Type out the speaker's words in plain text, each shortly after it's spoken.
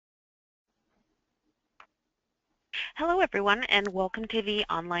Hello, everyone, and welcome to the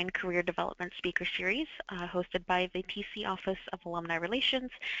Online Career Development Speaker Series hosted by the TC Office of Alumni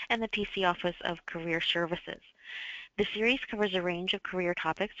Relations and the TC Office of Career Services. The series covers a range of career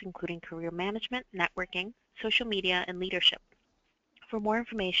topics, including career management, networking, social media, and leadership. For more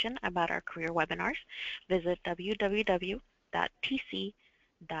information about our career webinars, visit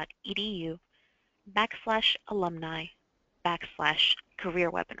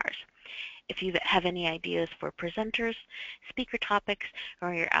www.tc.edu/alumni/career webinars. If you have any ideas for presenters, speaker topics,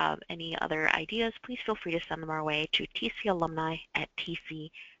 or any other ideas, please feel free to send them our way to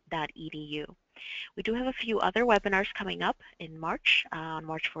tcalumni@tc.edu. We do have a few other webinars coming up in March, on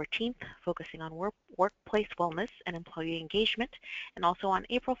March 14th, focusing on workplace wellness and employee engagement, and also on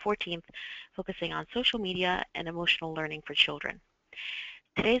April 14th, focusing on social media and emotional learning for children.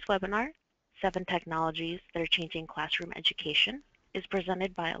 Today's webinar, 7 Technologies That Are Changing Classroom Education, is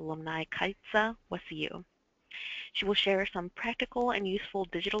presented by alumni Khaitsa Wasiyo. She will share some practical and useful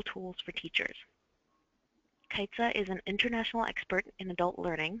digital tools for teachers. Khaitsa is an international expert in adult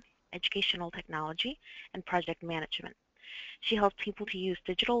learning, educational technology, and project management. She helps people to use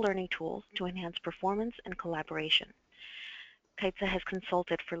digital learning tools to enhance performance and collaboration. Khaitsa has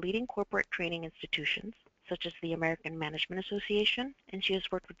consulted for leading corporate training institutions, such as the American Management Association, and she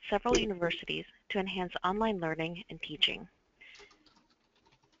has worked with several universities to enhance online learning and teaching.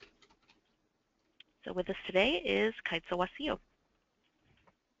 So with us today is Khaitsa Wasiyo.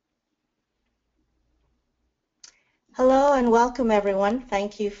 Hello and welcome everyone.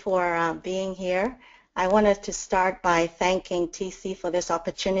 Thank you for being here. I wanted to start by thanking TC for this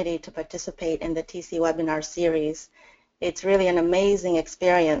opportunity to participate in the TC webinar series. It's really an amazing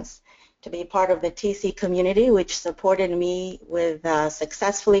experience to be part of the TC community, which supported me with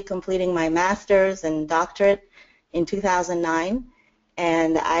successfully completing my master's and doctorate in 2009.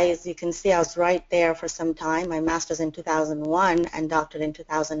 And as you can see, I was right there for some time. My master's in 2001 and doctorate in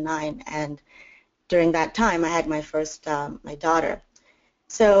 2009. And during that time, I had my first, my daughter.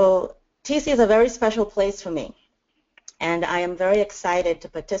 So TC is a very special place for me. And I am very excited to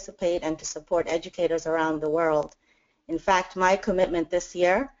participate and to support educators around the world. In fact, my commitment this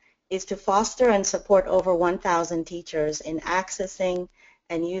year is to foster and support over 1,000 teachers in accessing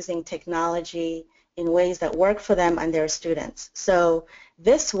and using technology in ways that work for them and their students. So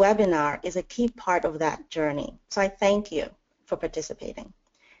this webinar is a key part of that journey. So I thank you for participating.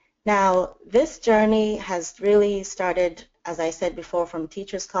 Now, this journey has really started, as I said before, from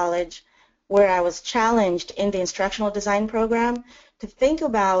Teachers College, where I was challenged in the instructional design program to think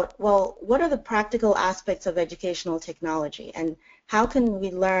about, well, what are the practical aspects of educational technology and how can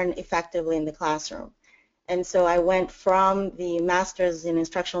we learn effectively in the classroom? And so I went from the Master's in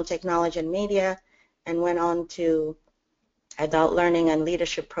Instructional Technology and Media and went on to Adult Learning and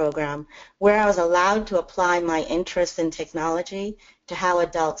Leadership program, where I was allowed to apply my interest in technology to how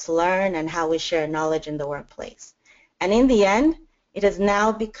adults learn and how we share knowledge in the workplace. And in the end, it has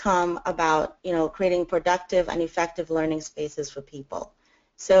now become about, creating productive and effective learning spaces for people.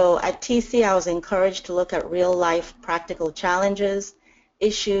 So at TC, I was encouraged to look at real-life practical challenges,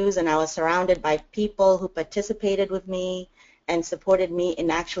 issues, and I was surrounded by people who participated with me and supported me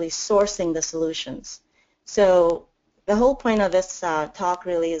in actually sourcing the solutions. So the whole point of this talk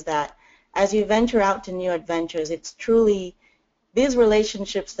really is that as you venture out to new adventures, it's truly these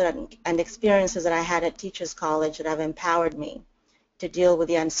relationships and experiences that I had at Teachers College that have empowered me to deal with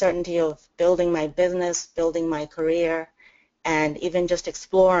the uncertainty of building my business, building my career, and even just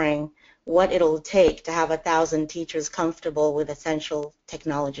exploring what it'll take to have 1,000 teachers comfortable with essential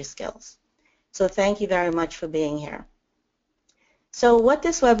technology skills. So thank you very much for being here. So what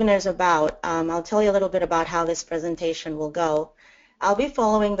this webinar is about, I'll tell you a little bit about how this presentation will go. I'll be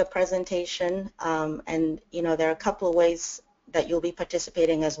following the presentation, and there are a couple of ways that you'll be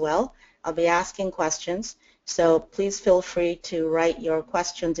participating as well. I'll be asking questions, so please feel free to write your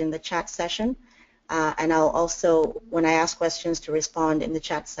questions in the chat session, and I'll also, when I ask questions, to respond in the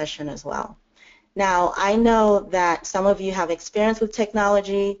chat session as well. Now, I know that some of you have experience with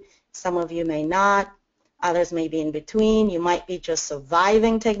technology, some of you may not. Others may be in between. You might be just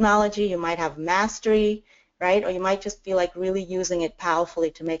surviving technology. You might have mastery, right? Or you might just be like really using it powerfully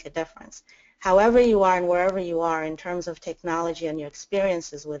to make a difference. However you are and wherever you are in terms of technology and your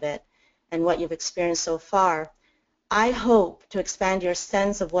experiences with it and what you've experienced so far, I hope to expand your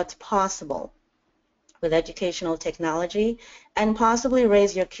sense of what's possible with educational technology and possibly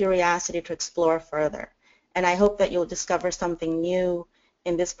raise your curiosity to explore further. And I hope that you'll discover something new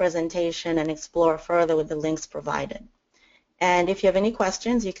in this presentation and explore further with the links provided. And if you have any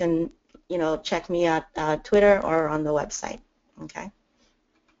questions, you can, check me at Twitter or on the website. Okay.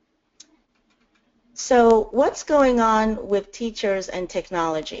 So what's going on with teachers and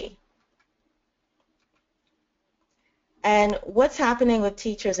technology? And what's happening with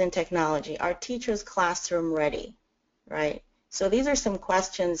teachers and technology? Are teachers classroom ready, right? So these are some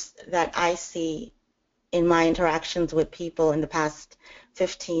questions that I see in my interactions with people in the past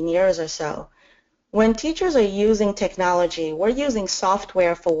 15 years or so. When teachers are using technology, we're using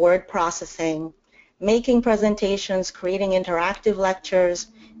software for word processing, making presentations, creating interactive lectures,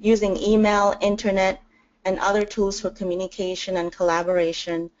 using email, internet, and other tools for communication and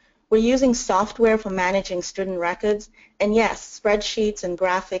collaboration. We're using software for managing student records, and yes, spreadsheets and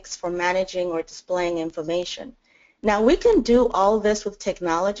graphics for managing or displaying information. Now, we can do all this with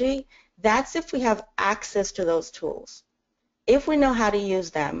technology. That's if we have access to those tools, if we know how to use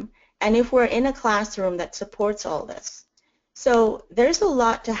them, and if we're in a classroom that supports all this. So there's a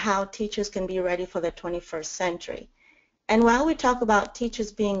lot to how teachers can be ready for the 21st century. And while we talk about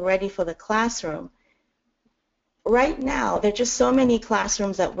teachers being ready for the classroom, right now there are just so many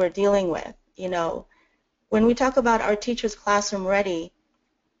classrooms that we're dealing with. You know, when we talk about our teachers classroom ready,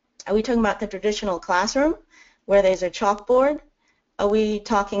 are we talking about the traditional classroom where there's a chalkboard? Are we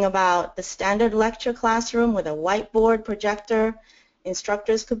talking about the standard lecture classroom with a whiteboard, projector,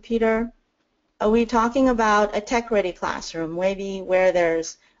 instructor's computer? Are we talking about a tech-ready classroom, maybe where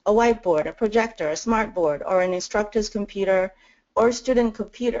there's a whiteboard, a projector, a smartboard, or an instructor's computer, or student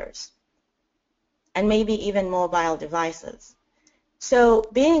computers, and maybe even mobile devices? So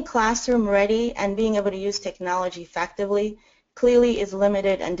being classroom ready and being able to use technology effectively clearly is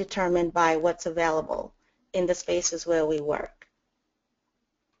limited and determined by what's available in the spaces where we work.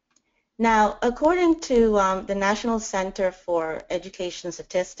 Now, according to the National Center for Education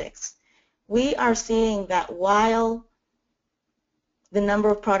Statistics, we are seeing that while the number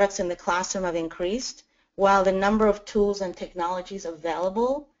of products in the classroom have increased, while the number of tools and technologies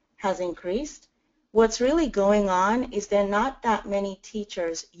available has increased, what's really going on is there are not that many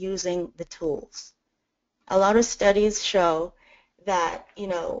teachers using the tools. A lot of studies show that, you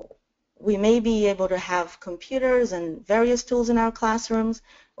know, we may be able to have computers and various tools in our classrooms,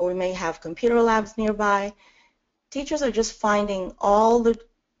 or we may have computer labs nearby. Teachers are just finding all the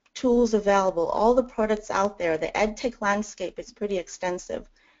tools available, all the products out there. The EdTech landscape is pretty extensive,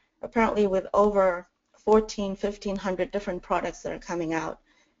 apparently with over 1,500 different products that are coming out,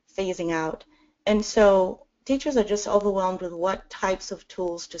 phasing out. And so teachers are just overwhelmed with what types of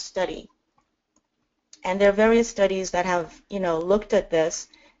tools to study. And there are various studies that have, you know, looked at this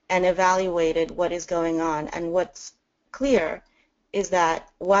and evaluated what is going on. And what's clear is that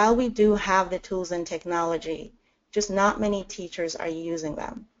while we do have the tools and technology, just not many teachers are using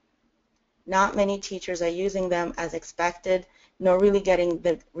them. Not many teachers are using them as expected, nor really getting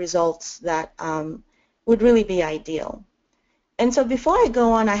the results that would really be ideal. And so before I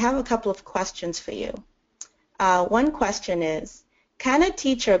go on, I have a couple of questions for you. One question is, can a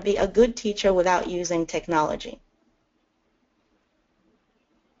teacher be a good teacher without using technology?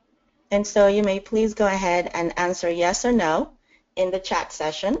 And so you may please go ahead and answer yes or no in the chat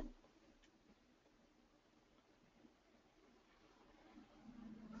session.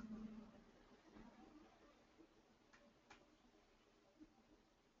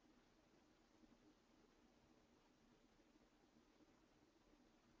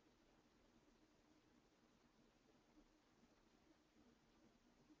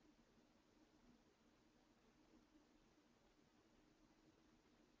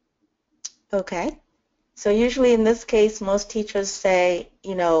 Okay. So usually in this case, most teachers say,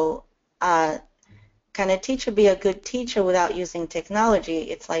 you know, can a teacher be a good teacher without using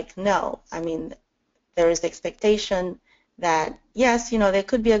technology? It's like, no. I mean, there is the expectation that, yes, you know, they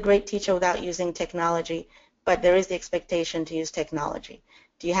could be a great teacher without using technology, but there is the expectation to use technology.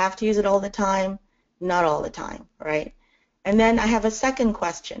 Do you have to use it all the time? Not all the time, right? And then I have a second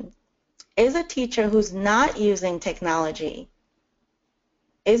question. Is a teacher who's not using technology,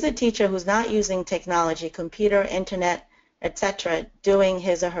 computer, internet, etc., doing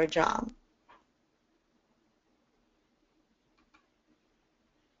his or her job?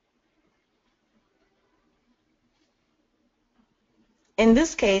 In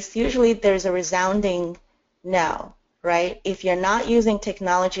this case, usually there's a resounding no, right? If you're not using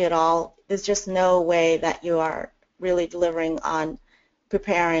technology at all, there's just no way that you are really delivering on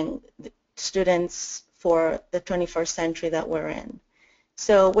preparing students for the 21st century that we're in.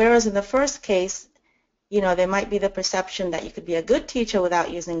 So whereas in the first case, you know, there might be the perception that you could be a good teacher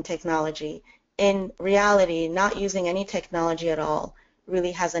without using technology, in reality, not using any technology at all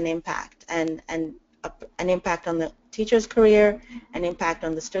really has an impact, and an impact on the teacher's career, an impact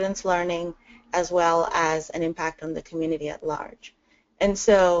on the student's learning, as well as an impact on the community at large. And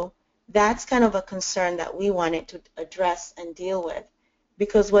so that's kind of a concern that we wanted to address and deal with,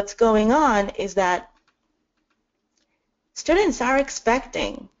 because what's going on is that students are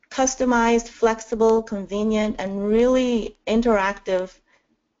expecting customized, flexible, convenient, and really interactive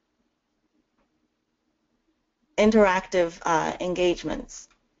engagements.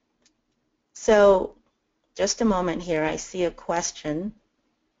 So just a moment here, I see a question.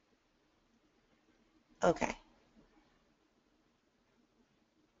 Okay.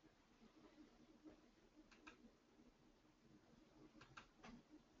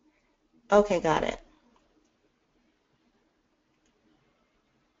 Okay, got it.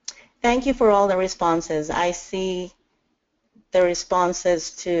 Thank you for all the responses. I see the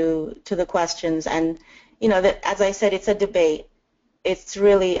responses to the questions, and as I said, it's a debate. It's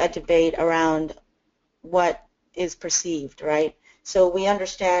really a debate around what is perceived, right? So we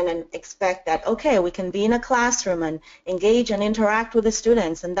understand and expect that, okay, we can be in a classroom and engage and interact with the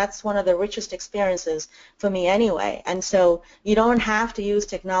students, and that's one of the richest experiences for me anyway. And so you don't have to use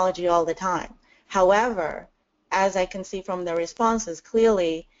technology all the time. However, as I can see from the responses,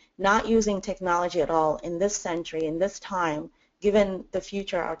 clearly not using technology at all in this century, in this time, given the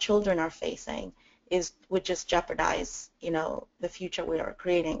future our children are facing, would just jeopardize, the future we are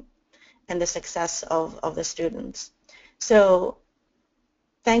creating and the success of the students. So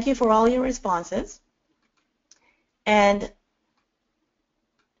thank you for all your responses. And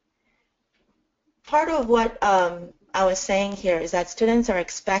part of what I was saying here is that students are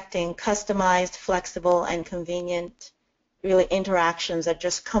expecting customized, flexible, and convenient really interactions that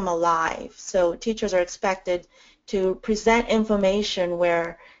just come alive. So teachers are expected to present information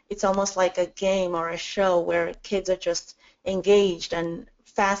where it's almost like a game or a show where kids are just engaged and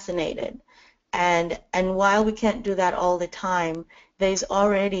fascinated. And while we can't do that all the time, there's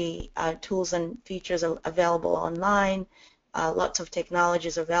already tools and features available online, lots of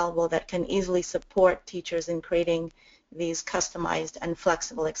technologies available that can easily support teachers in creating these customized and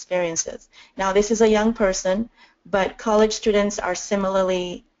flexible experiences. Now, this is a young person, but college students are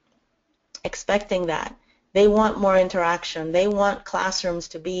similarly expecting that. They want more interaction. They want classrooms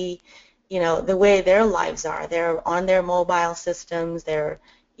to be, the way their lives are. They're on their mobile systems. They're,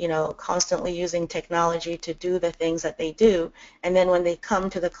 constantly using technology to do the things that they do. And then when they come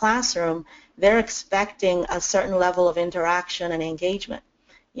to the classroom, they're expecting a certain level of interaction and engagement.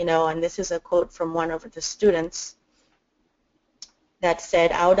 And this is a quote from one of the students that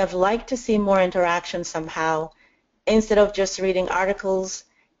said, "I would have liked to see more interaction somehow. Instead of just reading articles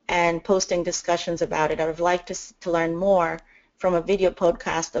and posting discussions about it, I would have liked to learn more from a video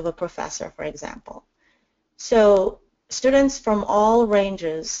podcast of a professor, for example." So students from all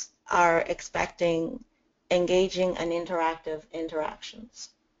ranges are expecting engaging and interactive interactions.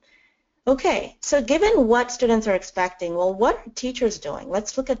 Okay, so given what students are expecting, well, what are teachers doing?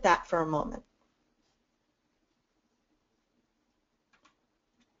 Let's look at that for a moment.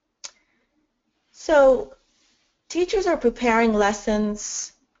 So teachers are preparing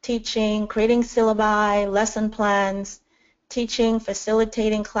lessons, teaching, creating syllabi, lesson plans, teaching,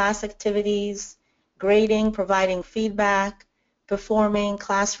 facilitating class activities, grading, providing feedback, performing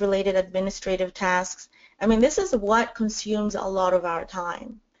class-related administrative tasks. I mean, this is what consumes a lot of our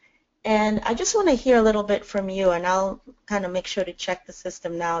time. And I just want to hear a little bit from you, and I'll kind of make sure to check the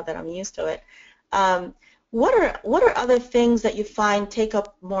system now that I'm used to it. What are other things that you find take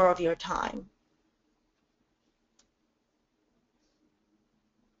up more of your time?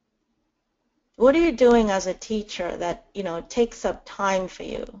 What are you doing as a teacher that, takes up time for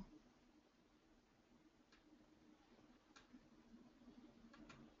you?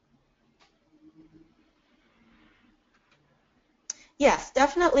 Yes,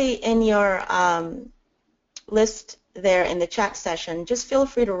 definitely in your list there in the chat session, just feel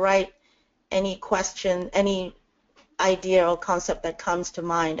free to write any question, any idea or concept that comes to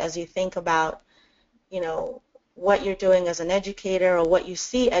mind as you think about, what you're doing as an educator or what you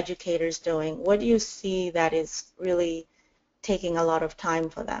see educators doing. What do you see that is really taking a lot of time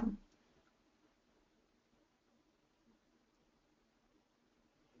for them?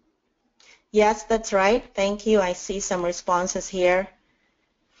 Yes, that's right. Thank you. I see some responses here.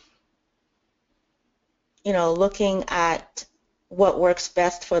 Looking at what works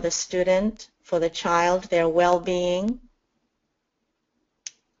best for the student, for the child, their well-being.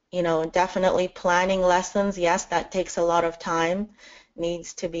 Definitely planning lessons. Yes, that takes a lot of time.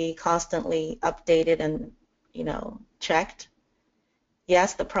 Needs to be constantly updated and, checked.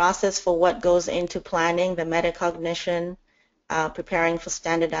 Yes, the process for what goes into planning, the metacognition, preparing for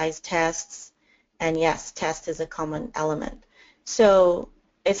standardized tests, and yes, test is a common element. So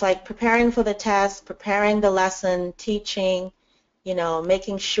it's like preparing for the test, preparing the lesson, teaching,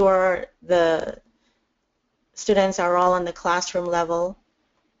 making sure the students are all on the classroom level.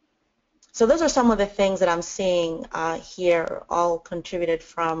 So those are some of the things that I'm seeing here, all contributed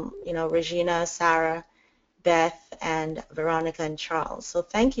from, Regina, Sarah, Beth, and Veronica and Charles. So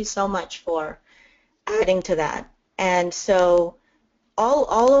thank you so much for adding to that. And so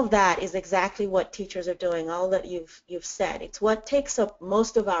all of that is exactly what teachers are doing, all that you've said. It's what takes up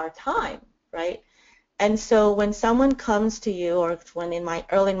most of our time, right? And so when someone comes to you, or when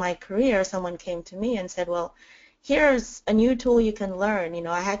early in my career, someone came to me and said, well, here's a new tool you can learn.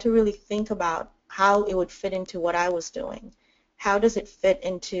 I had to really think about how it would fit into what I was doing. How does it fit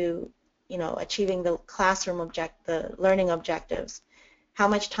into, achieving the the learning objectives? How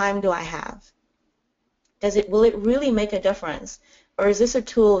much time do I have? Will it really make a difference? Or is this a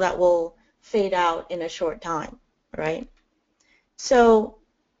tool that will fade out in a short time, right? So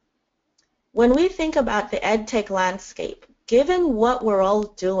when we think about the EdTech landscape, given what we're all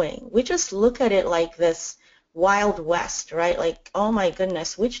doing, we just look at it like this Wild West, right? Like, oh my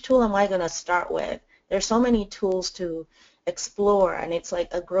goodness, which tool am I going to start with? There's so many tools to explore, and it's like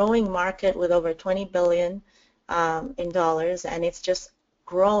a growing market with over $20 billion in dollars, and it's just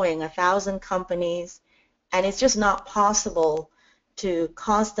growing, 1,000 companies, and it's just not possible to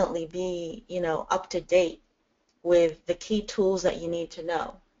constantly be, up to date with the key tools that you need to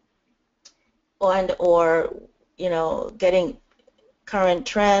know. Or getting current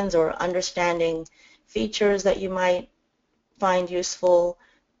trends or understanding features that you might find useful,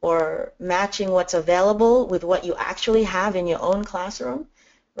 or matching what's available with what you actually have in your own classroom,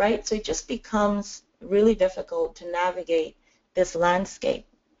 right? So it just becomes really difficult to navigate this landscape.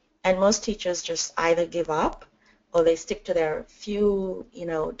 And most teachers just either give up, or they stick to their few,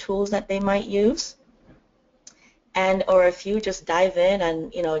 tools that they might use, or if you just dive in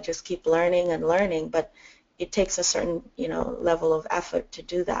and just keep learning and learning, but it takes a certain level of effort to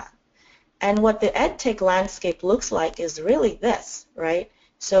do that. And what the EdTech landscape looks like is really this, right?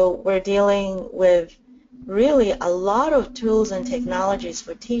 So we're dealing with really a lot of tools and technologies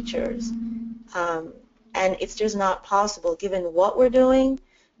for teachers, and it's just not possible, given what we're doing,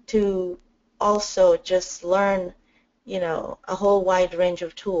 to also just learn a whole wide range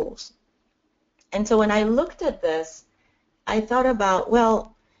of tools. And so when I looked at this, I thought about,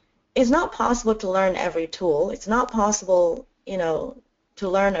 well, it's not possible to learn every tool. It's not possible, to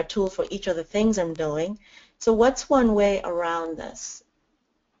learn a tool for each of the things I'm doing. So what's one way around this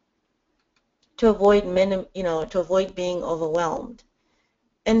to avoid being overwhelmed?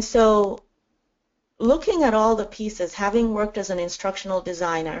 And so looking at all the pieces, having worked as an instructional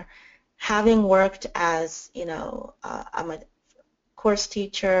designer, having worked as, I'm a course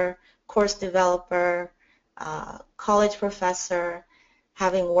teacher, course developer, college professor,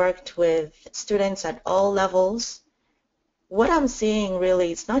 having worked with students at all levels, what I'm seeing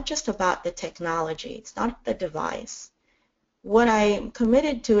really, it's not just about the technology, it's not the device. What I'm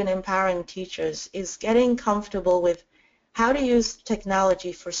committed to in empowering teachers is getting comfortable with how to use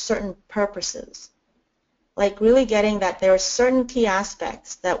technology for certain purposes. Like really getting that there are certain key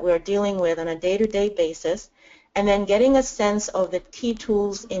aspects that we're dealing with on a day-to-day basis, and then getting a sense of the key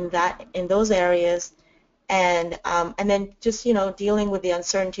tools in those areas, and then just dealing with the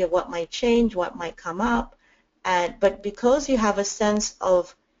uncertainty of what might change, what might come up. But because you have a sense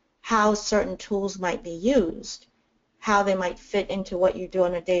of how certain tools might be used, how they might fit into what you do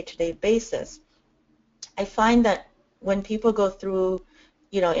on a day-to-day basis, I find that when people go through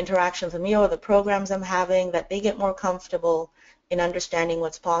interactions with me or the programs I'm having, that they get more comfortable in understanding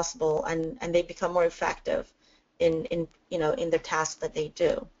what's possible, and they become more effective in the tasks that they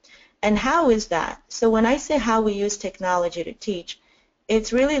do. And how is that? So when I say how we use technology to teach,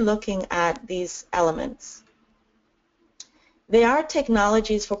 it's really looking at these elements. They are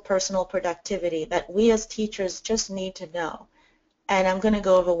technologies for personal productivity that we as teachers just need to know. And I'm going to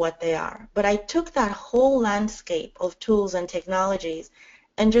go over what they are. But I took that whole landscape of tools and technologies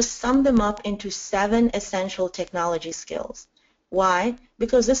and just summed them up into 7 essential technology skills. Why?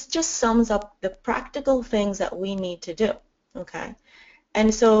 Because this just sums up the practical things that we need to do. Okay?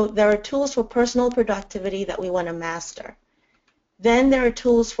 And so there are tools for personal productivity that we want to master. Then there are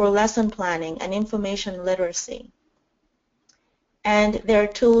tools for lesson planning and information literacy. And there are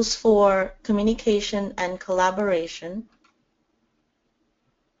tools for communication and collaboration.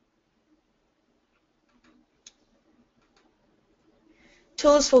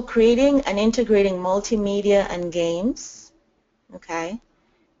 Tools for creating and integrating multimedia and games, okay?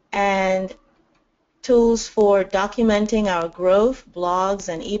 And tools for documenting our growth, blogs,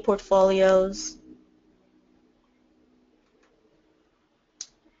 and e-portfolios.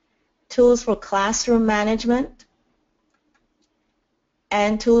 Tools for classroom management.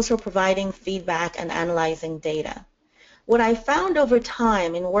 and tools for providing feedback and analyzing data. What I found over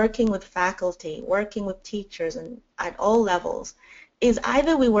time in working with faculty, working with teachers and at all levels, is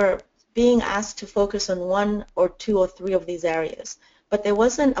either we were being asked to focus on one or two or three of these areas, but there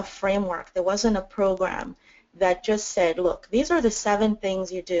wasn't a framework, there wasn't a program that just said, look, these are the 7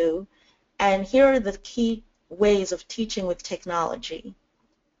 things you do, and here are the key ways of teaching with technology.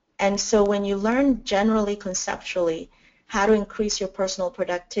 And so when you learn generally, conceptually, how to increase your personal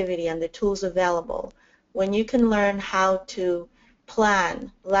productivity and the tools available, when you can learn how to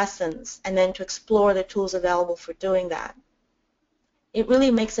plan lessons and then to explore the tools available for doing that, it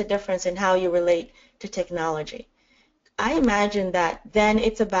really makes a difference in how you relate to technology. I imagine that then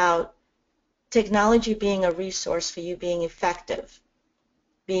it's about technology being a resource for you being effective,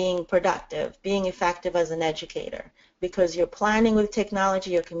 being productive, being effective as an educator, because you're planning with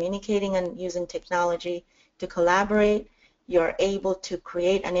technology, you're communicating and using technology to collaborate, you're able to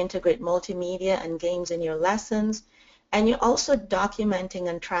create and integrate multimedia and games in your lessons, and you're also documenting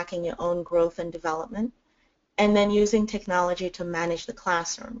and tracking your own growth and development, and then using technology to manage the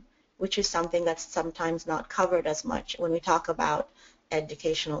classroom, which is something that's sometimes not covered as much when we talk about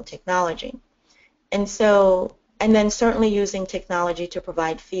educational technology. And so, and then certainly using technology to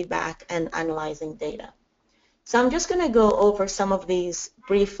provide feedback and analyzing data. So I'm just going to go over some of these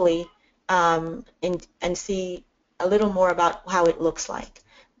briefly and see a little more about how it looks like.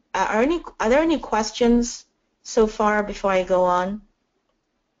 Are there any questions so far before I go on?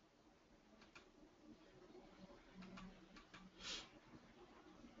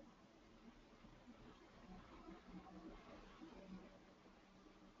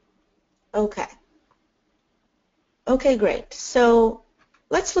 Okay. Okay, great. So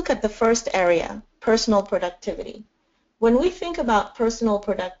let's look at the first area, personal productivity. When we think about personal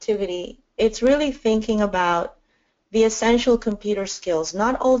productivity, it's really thinking about the essential computer skills.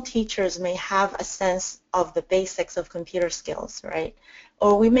 Not all teachers may have a sense of the basics of computer skills, right?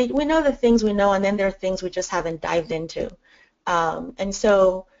 Or we know the things we know, and then there are things we just haven't dived into. And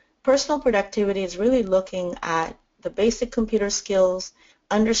so personal productivity is really looking at the basic computer skills,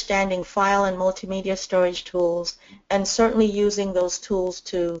 understanding file and multimedia storage tools, and certainly using those tools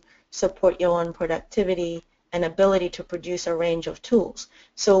to support your own productivity and ability to produce a range of tools.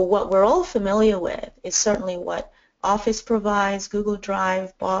 So what we're all familiar with is certainly what Office provides, Google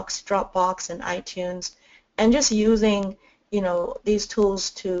Drive, Box, Dropbox, and iTunes, and just using, these tools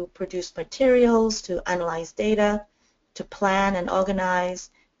to produce materials, to analyze data, to plan and organize,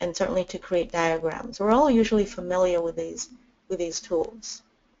 and certainly to create diagrams. We're all usually familiar with these tools.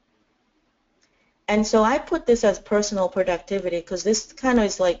 And so I put this as personal productivity because this kind of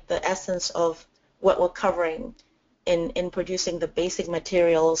is like the essence of what we're covering in producing the basic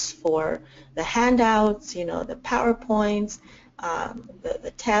materials for the handouts, the PowerPoints,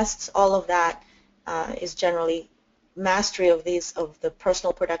 the tests, all of that is generally mastery of the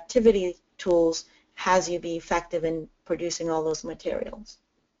personal productivity tools has you be effective in producing all those materials.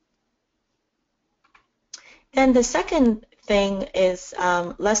 Then the second thing is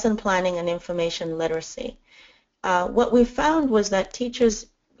lesson planning and information literacy. What we found was that teachers,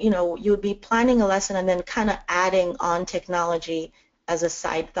 you would be planning a lesson and then kind of adding on technology as a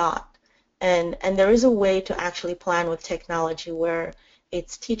side thought. And there is a way to actually plan with technology where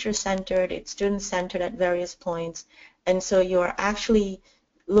it's teacher-centered, it's student-centered at various points, and so you're actually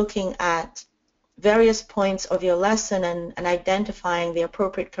looking at various points of your lesson and identifying the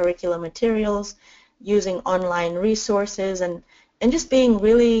appropriate curriculum materials, using online resources, and just being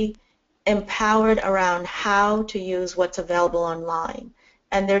really empowered around how to use what's available online.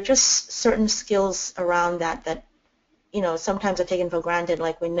 And there are just certain skills around that sometimes are taken for granted,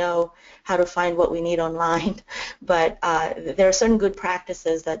 like we know how to find what we need online, but there are certain good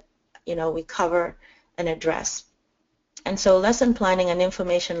practices that we cover and address. And so lesson planning and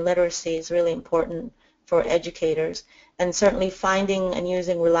information literacy is really important for educators, and certainly finding and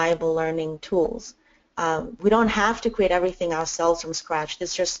using reliable learning tools. We don't have to create everything ourselves from scratch.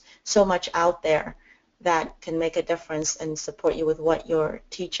 There's just so much out there that can make a difference and support you with what you're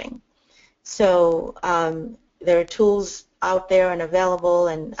teaching. So there are tools out there and available,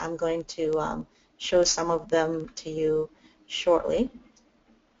 and I'm going to show some of them to you shortly.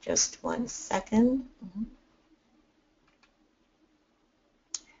 Just one second.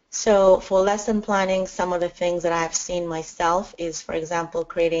 So for lesson planning, some of the things that I've seen myself is, for example,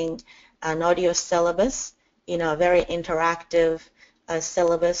 creating an audio syllabus, a very interactive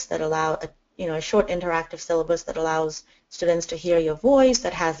syllabus that a short interactive syllabus that allows students to hear your voice,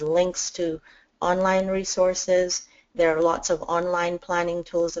 that has links to online resources. There are lots of online planning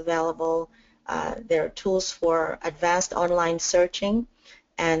tools available. There are tools for advanced online searching.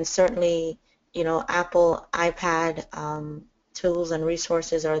 and certainly, Apple iPad tools and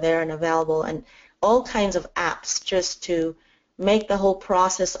resources are there and available, and all kinds of apps just to make the whole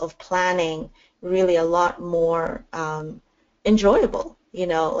process of planning really a lot more enjoyable,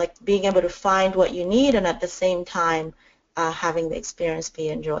 like being able to find what you need and at the same time having the experience be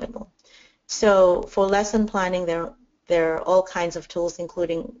enjoyable. So for lesson planning, there are all kinds of tools,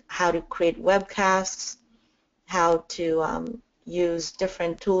 including how to create webcasts, how to use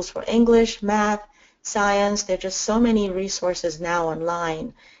different tools for English, math, science. There are just so many resources now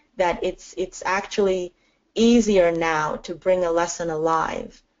online that it's actually easier now to bring a lesson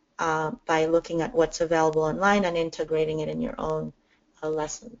alive by looking at what's available online and integrating it in your own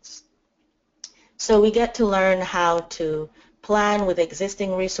lessons. So we get to learn how to plan with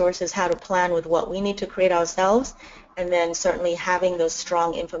existing resources, how to plan with what we need to create ourselves, and then certainly having those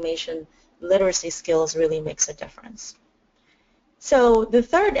strong information literacy skills really makes a difference. So the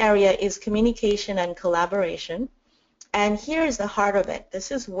third area is communication and collaboration. And here's the heart of it.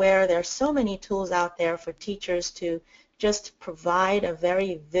 This is where there are so many tools out there for teachers to just provide a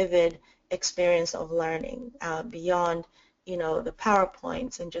very vivid experience of learning beyond, the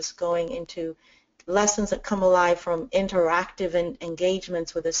PowerPoints and just going into lessons that come alive from interactive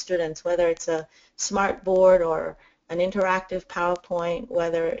engagements with the students, whether it's a smart board or an interactive PowerPoint,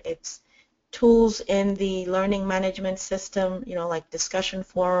 whether it's tools in the learning management system, like discussion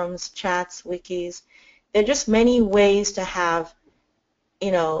forums, chats, wikis. There are just many ways to have,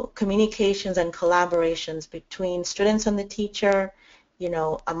 communications and collaborations between students and the teacher,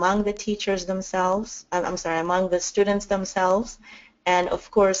 among the teachers themselves, among the students themselves, and of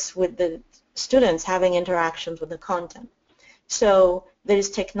course with the students having interactions with the content. So there's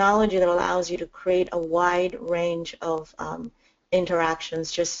technology that allows you to create a wide range of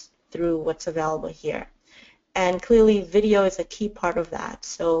interactions just through what's available here. And clearly video is a key part of that.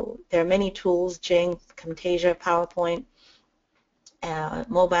 So there are many tools, Jing, Camtasia, PowerPoint,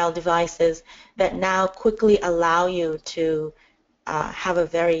 mobile devices that now quickly allow you to have a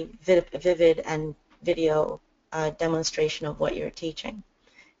very vivid and video demonstration of what you're teaching.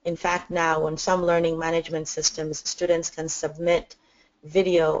 In fact, now on some learning management systems, students can submit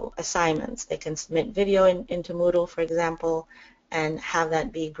video assignments. They can submit video into Moodle, for example, and have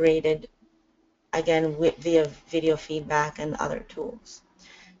that be graded, again, via video feedback and other tools.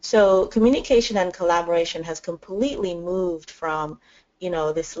 So communication and collaboration has completely moved from,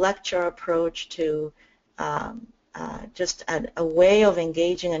 this lecture approach to just a way of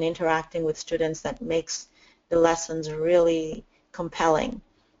engaging and interacting with students that makes the lessons really compelling.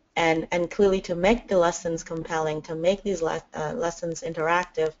 And clearly to make the lessons compelling, to make these lessons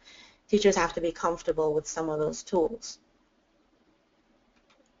interactive, teachers have to be comfortable with some of those tools.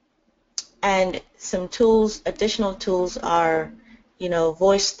 And some tools, additional tools are,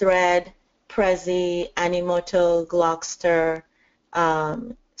 VoiceThread, Prezi, Animoto, Glockster.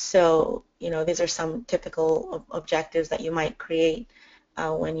 So, these are some typical objectives that you might create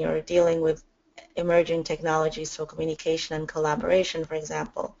when you're dealing with emerging technologies for communication and collaboration, for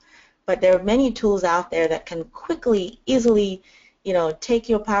example. But there are many tools out there that can quickly, easily, take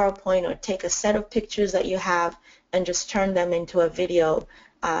your PowerPoint or take a set of pictures that you have and just turn them into a video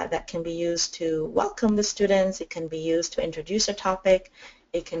that can be used to welcome the students. It can be used to introduce a topic.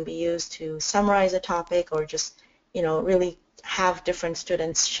 It can be used to summarize a topic or just, really have different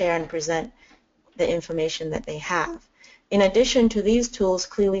students share and present the information that they have. In addition to these tools,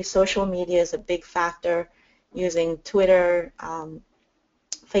 clearly social media is a big factor, using Twitter,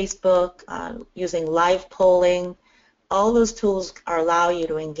 Facebook, using live polling. All those tools allow you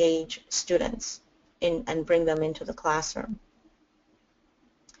to engage students and bring them into the classroom.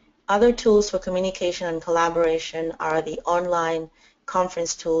 Other tools for communication and collaboration are the online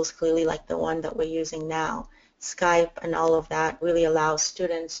conference tools, clearly like the one that we're using now. Skype and all of that really allows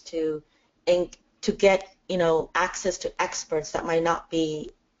students to get, access to experts that might not be,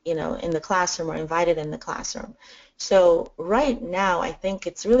 in the classroom or invited in the classroom. So right now, I think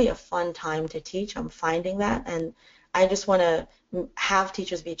it's really a fun time to teach. I'm finding that, and I just want to have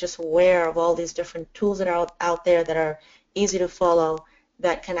teachers be just aware of all these different tools that are out there that are easy to follow,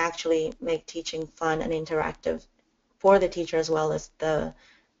 that can actually make teaching fun and interactive for the teacher as well as the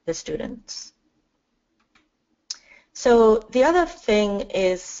students. So the other thing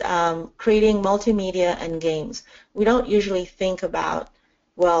is creating multimedia and games. We don't usually think about,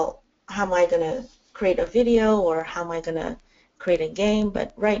 well, how am I going to create a video or how am I going to create a game?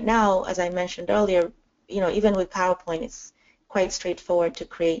 But right now, as I mentioned earlier, even with PowerPoint, it's quite straightforward to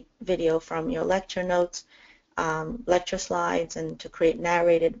create video from your lecture notes, lecture slides, and to create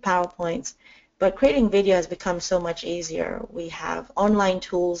narrated PowerPoints. But creating video has become so much easier. We have online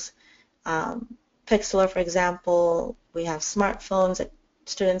tools, Pixlr, for example. We have smartphones that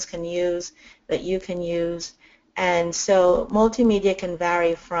students can use, that you can use. And so multimedia can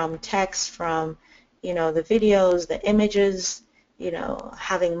vary from text, from, the videos, the images,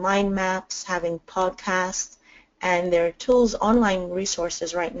 having mind maps, having podcasts. And there are tools, online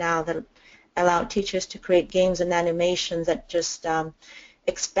resources right now that allow teachers to create games and animations that just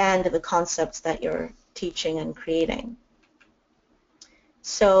expand the concepts that you're teaching and creating.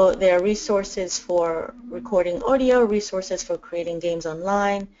 So there are resources for recording audio, resources for creating games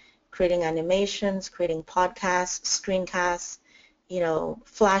online, creating animations, creating podcasts, screencasts,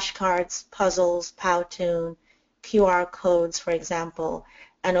 flashcards, puzzles, Powtoon, QR codes, for example,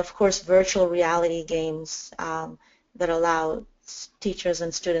 and of course virtual reality games that allow teachers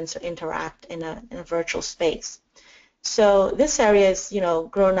and students to interact in a virtual space. So this area has,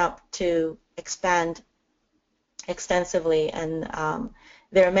 grown up to expand extensively, and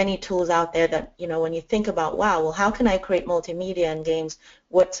there are many tools out there that, when you think about, wow, well, how can I create multimedia and games,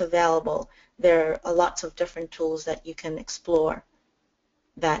 what's available? There are lots of different tools that you can explore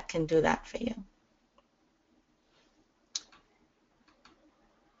that can do that for you.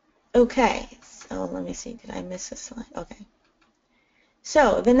 Okay, so let me see, did I miss a slide? Okay.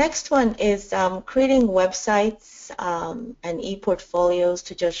 So the next one is creating websites and e-portfolios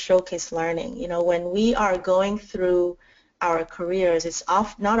to just showcase learning. When we are going through our careers, it's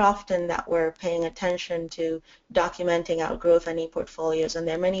not often that we're paying attention to documenting our growth and e-portfolios, and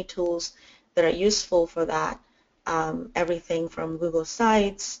there are many tools that are useful for that. Everything from Google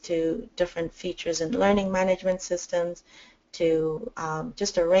Sites to different features in learning management systems to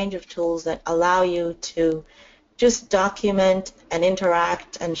just a range of tools that allow you to just document and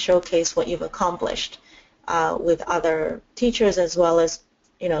interact and showcase what you've accomplished with other teachers, as well as,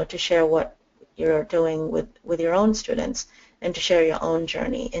 to share what you're doing with your own students and to share your own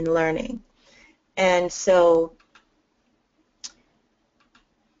journey in learning. And so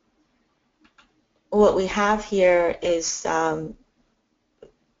what we have here is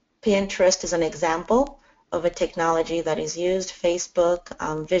Pinterest is an example of a technology that is used, Facebook,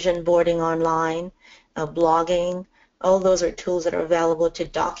 vision boarding online, blogging. All those are tools that are available to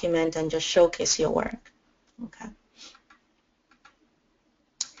document and just showcase your work. Okay.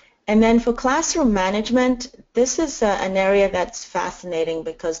 And then for classroom management, this is an area that's fascinating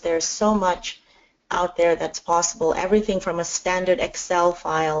because there's so much out there that's possible. Everything from a standard Excel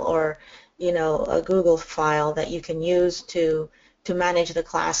file or, a Google file that you can use to manage the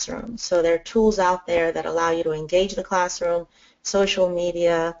classroom. So there are tools out there that allow you to engage the classroom, social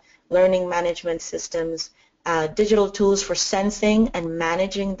media, learning management systems, digital tools for sensing and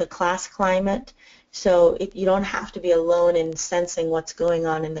managing the class climate. So you don't have to be alone in sensing what's going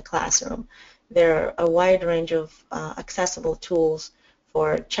on in the classroom. There are a wide range of accessible tools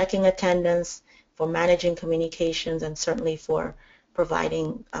for checking attendance, for managing communications, and certainly for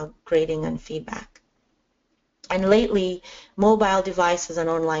providing grading and feedback. And lately, mobile devices and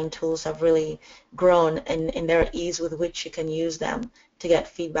online tools have really grown in their ease with which you can use them to get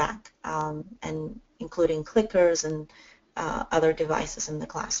feedback, and including clickers and other devices in the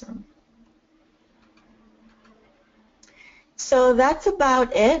classroom. So that's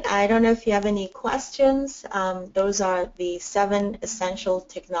about it. I don't know if you have any questions. Those are the 7 essential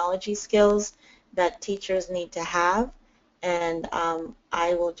technology skills that teachers need to have. And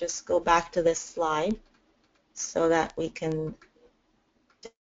I will just go back to this slide so that we can,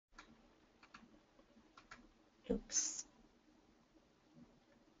 oops.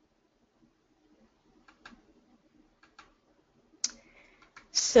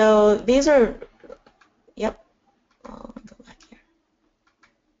 So these are, yep, I'll go back here.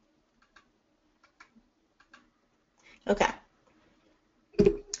 Okay.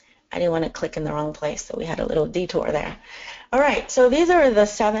 I didn't want to click in the wrong place, so we had a little detour there. All right, so these are the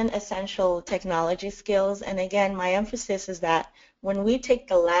 7 essential technology skills, and again, my emphasis is that when we take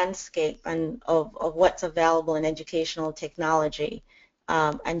the landscape of what's available in educational technology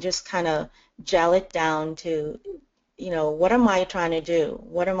and just kind of gel it down to, what am I trying to do?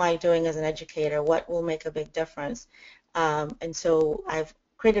 What am I doing as an educator? What will make a big difference? And so I've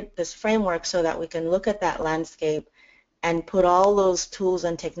created this framework so that we can look at that landscape and put all those tools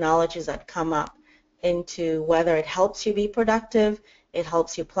and technologies that come up into whether it helps you be productive, it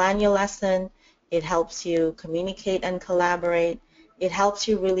helps you plan your lesson, it helps you communicate and collaborate, it helps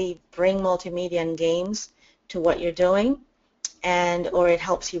you really bring multimedia and games to what you're doing, or it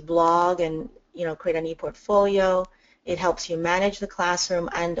helps you blog and create an e-portfolio, it helps you manage the classroom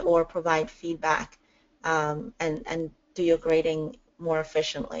and or provide feedback and do your grading more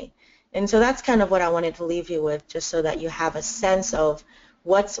efficiently. And so that's kind of what I wanted to leave you with, just so that you have a sense of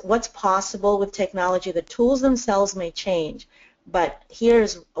what's possible with technology. The tools themselves may change, but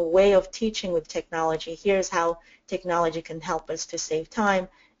here's a way of teaching with technology. Here's how technology can help us to save time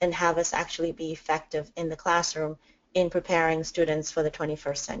and have us actually be effective in the classroom in preparing students for the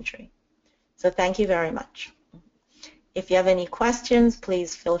 21st century. So thank you very much. If you have any questions,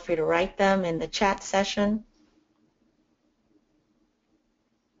 please feel free to write them in the chat session.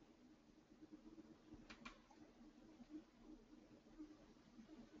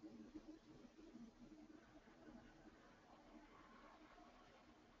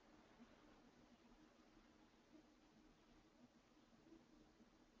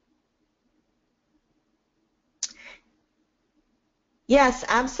 Yes,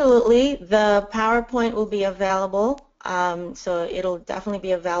 absolutely. The PowerPoint will be available, so it'll definitely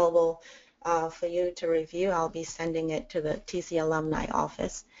be available for you to review. I'll be sending it to the TC Alumni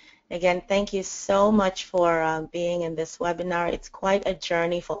office. Again, thank you so much for being in this webinar. It's quite a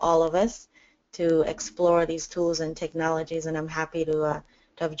journey for all of us to explore these tools and technologies, and I'm happy to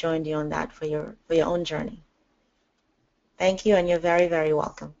have joined you on that for your own journey. Thank you, and you're very, very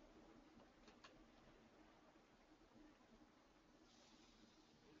welcome.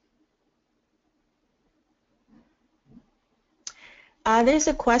 There's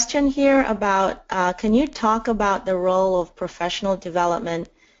a question here about, can you talk about the role of professional development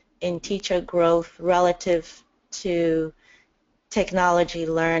in teacher growth relative to technology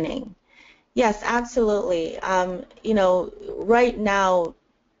learning? Yes, absolutely. You know, right now,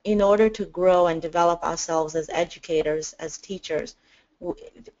 in order to grow and develop ourselves as educators, as teachers,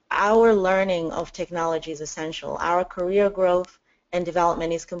 our learning of technology is essential. Our career growth and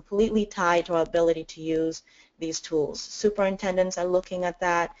development is completely tied to our ability to use these tools. Superintendents are looking at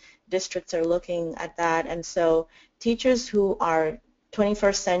that, districts are looking at that, and so teachers who are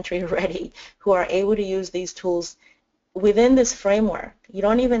 21st century ready, who are able to use these tools within this framework. You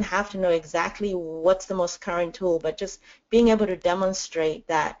don't even have to know exactly what's the most current tool, but just being able to demonstrate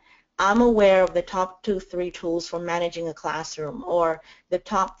that I'm aware of the top 2-3 tools for managing a classroom, or the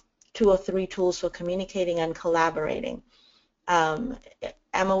top 2 or 3 tools for communicating and collaborating.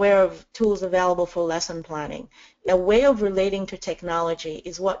 I'm aware of tools available for lesson planning. A way of relating to technology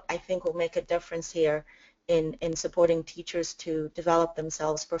is what I think will make a difference here in supporting teachers to develop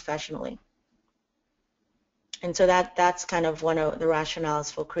themselves professionally. And so that's kind of one of the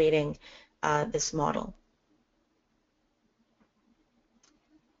rationales for creating this model.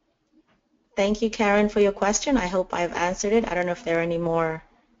 Thank you, Karen, for your question. I hope I've answered it. I don't know if there are any more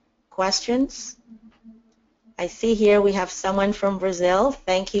questions. I see here we have someone from Brazil.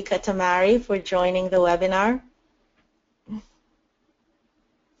 Thank you, Katamari, for joining the webinar.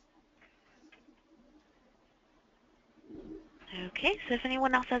 Okay, so if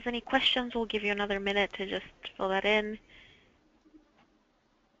anyone else has any questions, we'll give you another minute to just fill that in.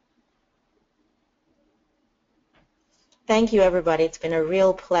 Thank you, everybody. It's been a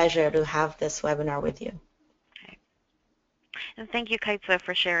real pleasure to have this webinar with you. And thank you, Khaitsa,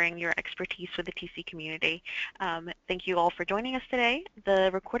 for sharing your expertise with the TC community. Thank you all for joining us today. The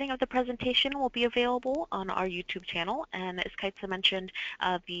recording of the presentation will be available on our YouTube channel, and as Khaitsa mentioned,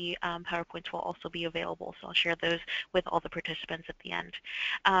 the PowerPoints will also be available, so I'll share those with all the participants at the end.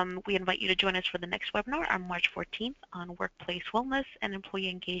 We invite you to join us for the next webinar on March 14th on workplace wellness and employee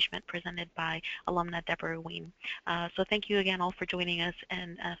engagement, presented by Alumna Deborah Ween. So thank you again all for joining us,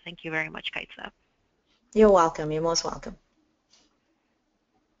 and thank you very much, Khaitsa. You're welcome. You're most welcome.